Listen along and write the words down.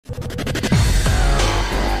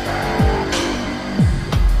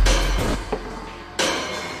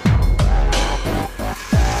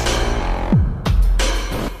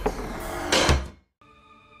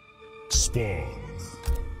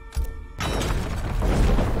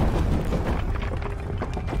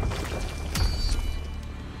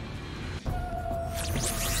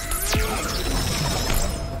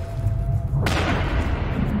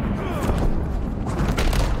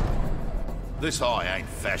This eye ain't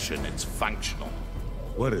fashion, it's functional.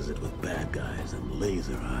 What is it with bad guys and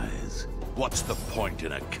laser eyes? What's the point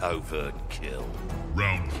in a covert kill?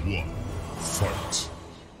 Round 1. Fight.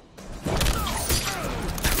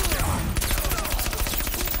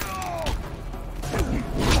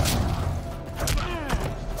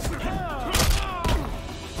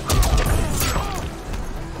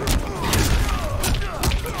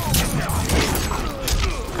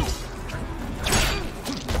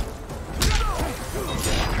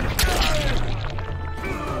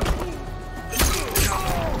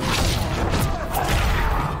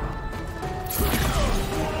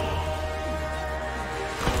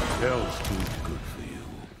 Hell's too good for you.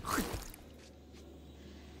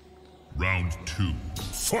 Round 2.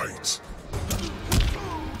 Fight!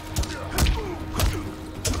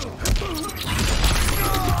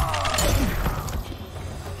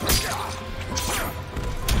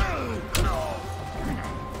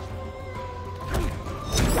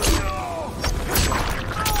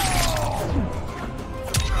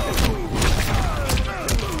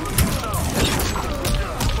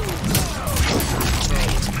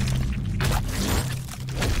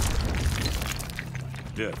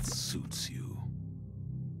 Death suits you.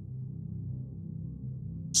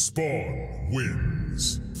 Spawn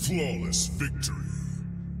wins. Flawless victory.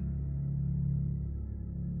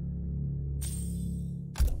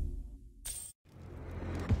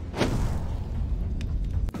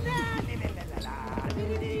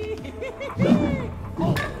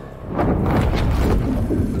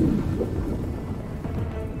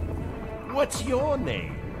 What's your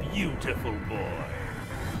name, beautiful boy?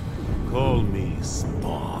 Call me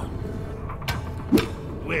Spawn.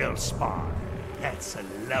 Will Spawn. That's a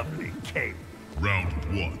lovely cape. Round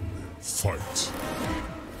 1. Fight.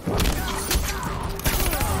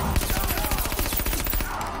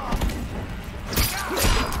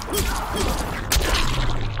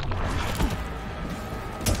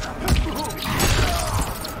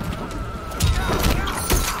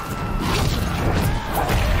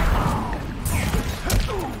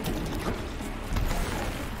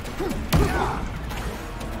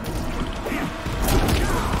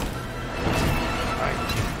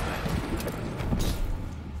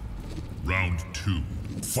 Round 2.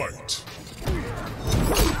 Fight.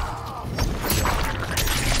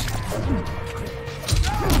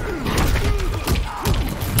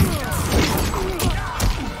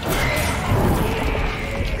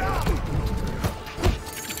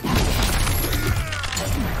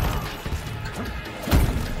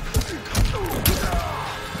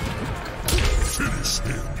 Finish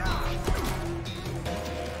him.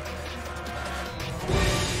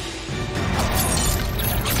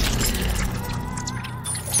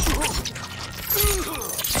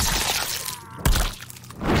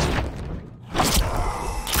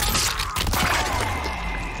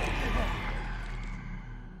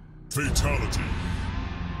 Fatality.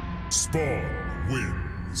 Spawn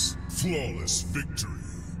wins. Flawless victory.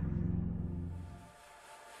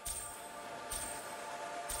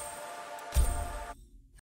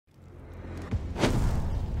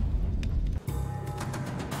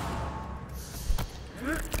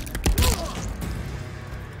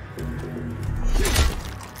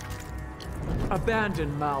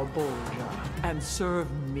 Abandon Malbolgia and serve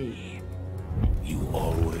me. You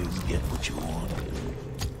always get what you want.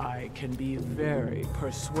 I can be very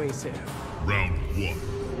persuasive. Round 1.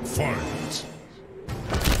 Fight.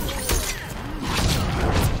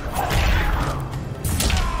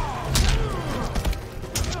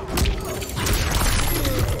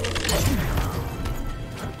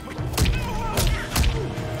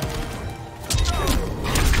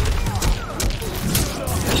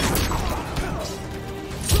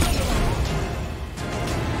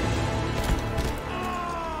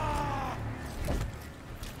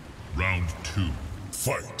 Round 2.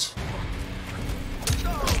 Fight.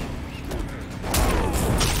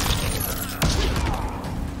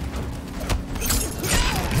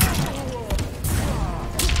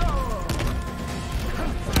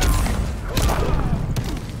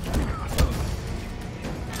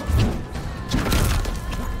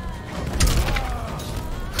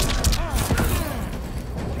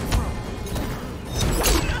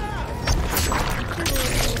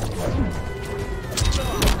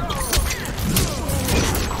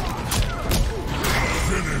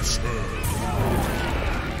 Finish her.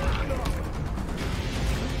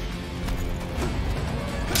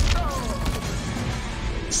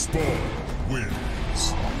 Spawn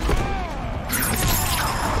wins.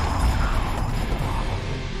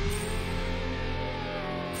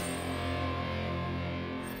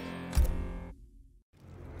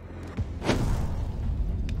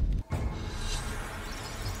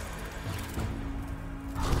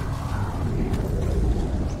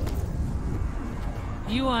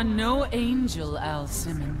 You are no angel, Al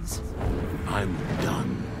Simmons. I'm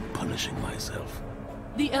done punishing myself.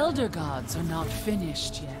 The Elder Gods are not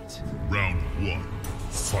finished yet. Round 1.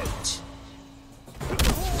 Fight.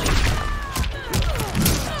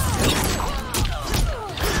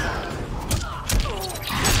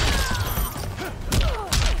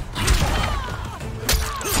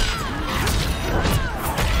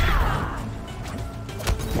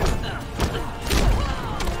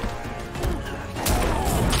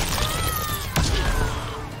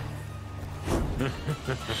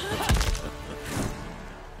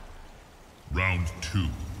 Round 2.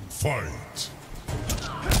 Fight.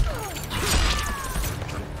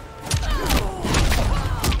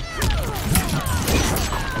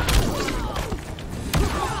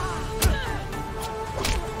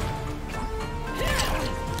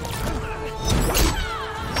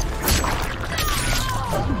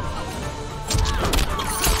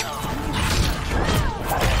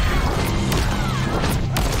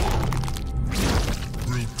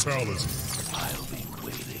 Brutality. I'll be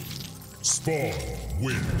waiting. Spawn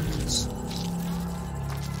wins.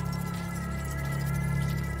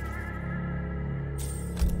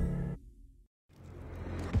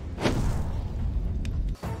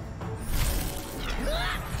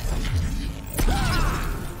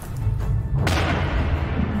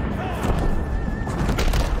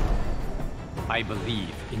 I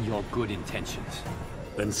believe in your good intentions.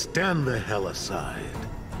 Then stand the hell aside.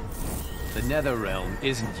 The Netherrealm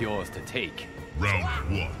isn't yours to take. Round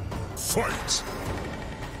 1. Fight.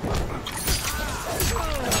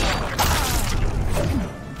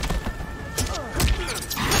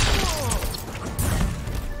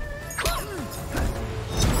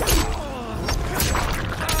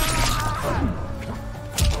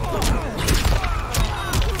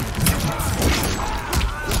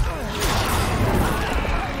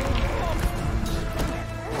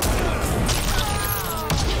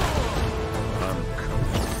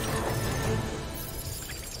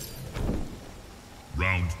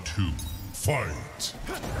 Round 2. Fight.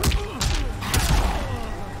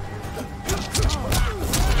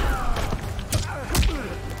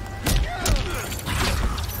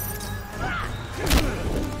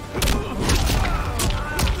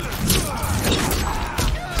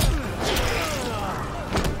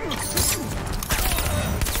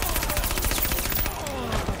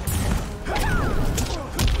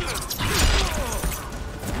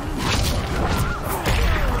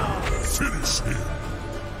 Finish him.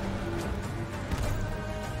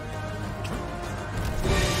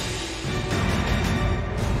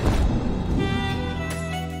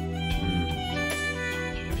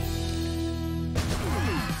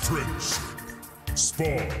 Friendship.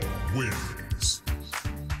 Spawn wins.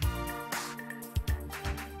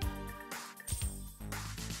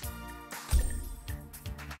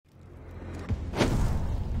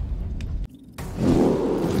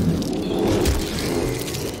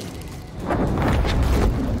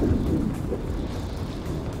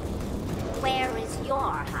 Where is your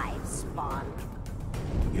hive spawn?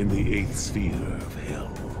 In the 8th sphere of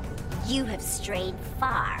hell. You have strayed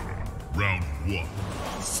far. Round 1.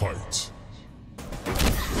 Fight.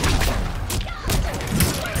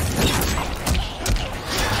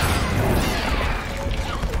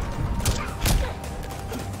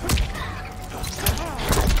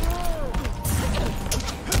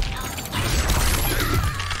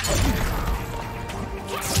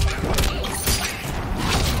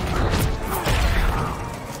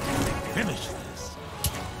 Finish this.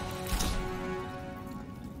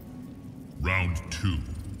 Round 2.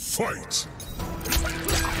 Fight.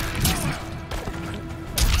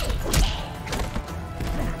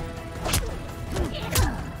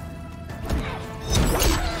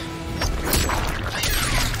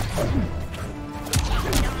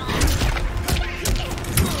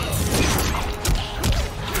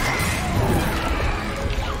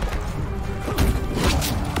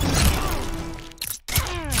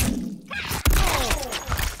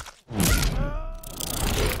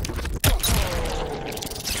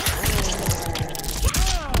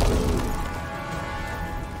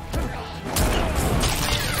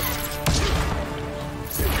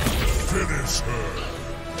 Finish her.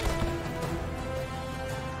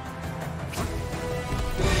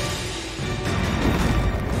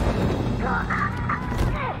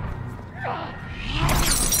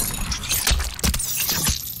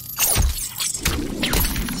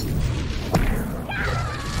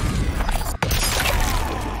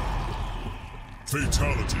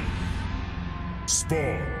 Fatality.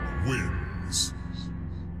 Spawn wins.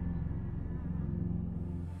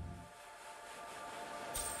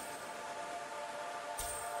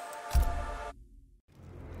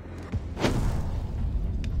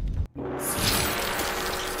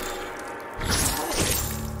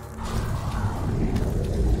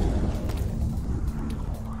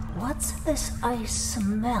 What's this ice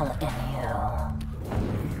smell in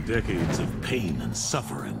you? Decades of pain and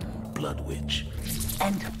suffering, Blood Witch.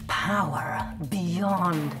 And power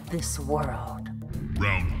beyond this world.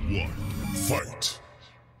 Round 1. Fight.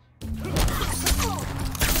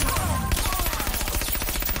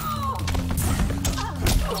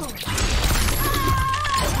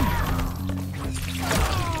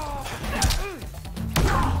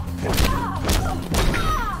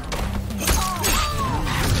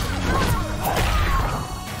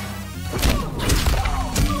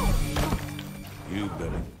 You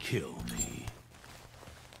better kill me.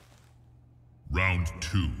 Round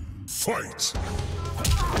 2. Fight.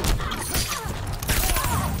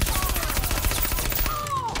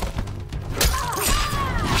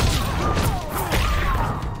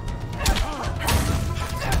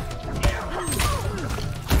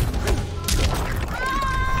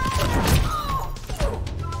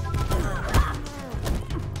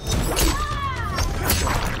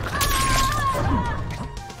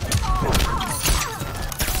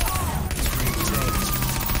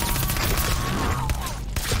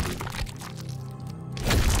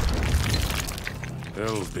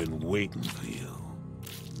 Hell's been waiting for you.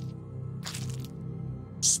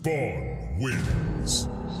 Spawn wins.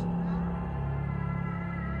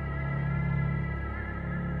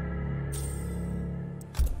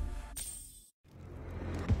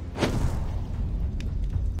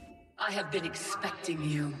 I have been expecting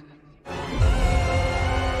you.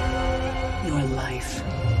 Your life,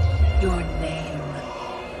 your name,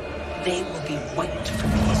 they will be wiped from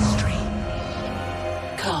history.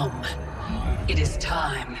 Come, it is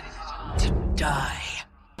time to die.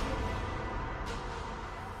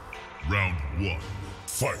 Round 1.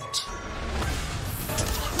 Fight.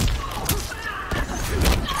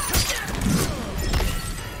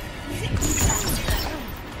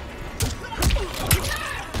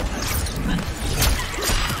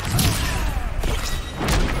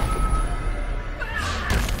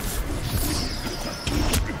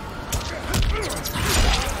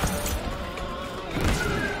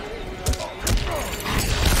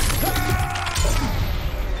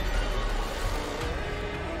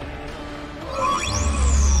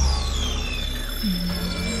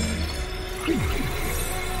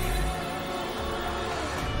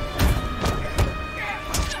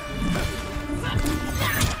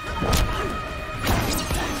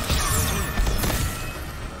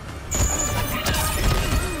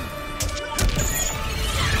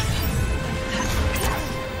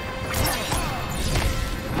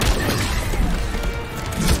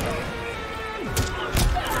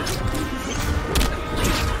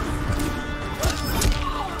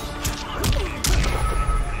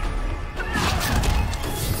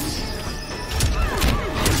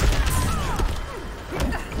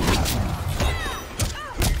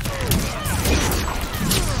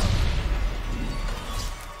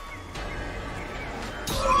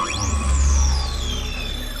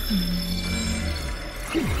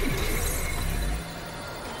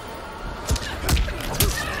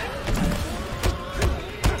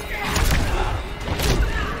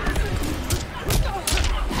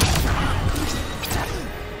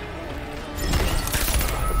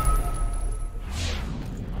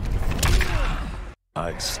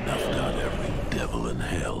 I'd snuffed out every devil in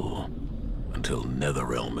hell until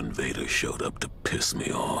Netherrealm invaders showed up to piss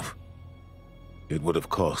me off. It would have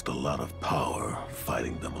cost a lot of power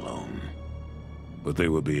fighting them alone. But they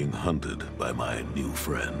were being hunted by my new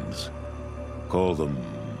friends. Call them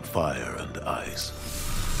Fire and Ice.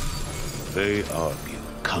 They argue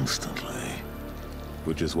constantly,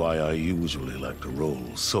 which is why I usually like to roll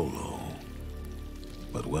solo.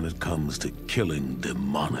 But when it comes to killing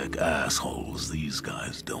demonic assholes, these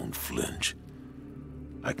guys don't flinch.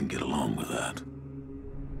 I can get along with that.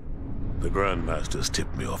 The Grandmasters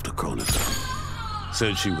tipped me off to Kronika.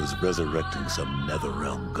 Said she was resurrecting some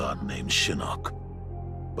Netherrealm god named Shinnok.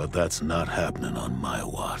 But that's not happening on my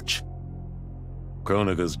watch.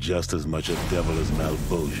 Kronika's just as much a devil as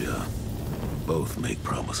Malvosia. Both make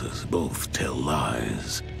promises, both tell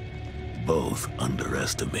lies. Both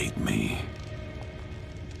underestimate me.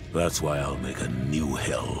 That's why I'll make a new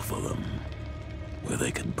hell for them, where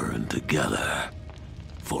they can burn together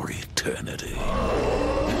for eternity.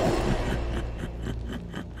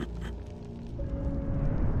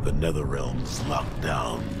 The Netherrealm's locked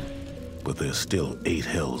down, but there's still 8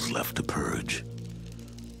 hells left to purge.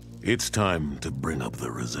 It's time to bring up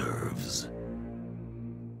the reserves.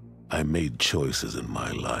 I made choices in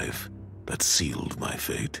my life that sealed my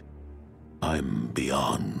fate. I'm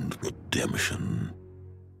beyond redemption.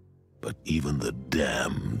 But even the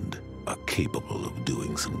damned are capable of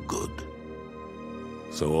doing some good.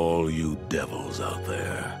 So all you devils out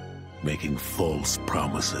there, making false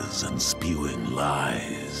promises and spewing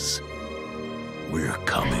lies, we're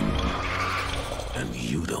coming, and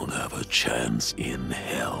you don't have a chance in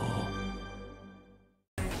hell.